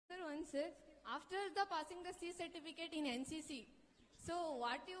afternoon, sir. After the passing the C certificate in NCC, so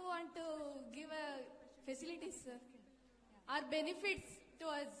what you want to give a facilities, sir, or benefits to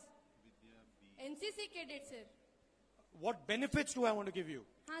us? NCC cadets, sir. What benefits do I want to give you?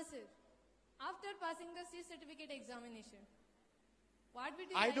 Huh, sir. After passing the C certificate examination, what would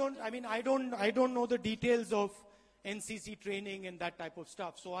you I like don't, to I mean, I don't know the details of NCC training and that type of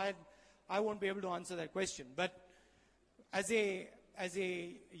stuff. So I won't be able to answer that question. But as a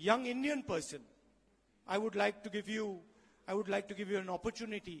young Indian person, I would like to give you an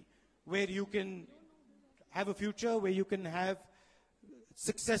opportunity where you can have a future, where you can have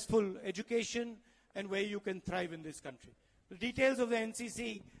successful education, and where you can thrive in this country. The details of the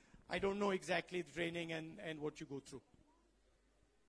NCC, I don't know exactly the training and what you go through.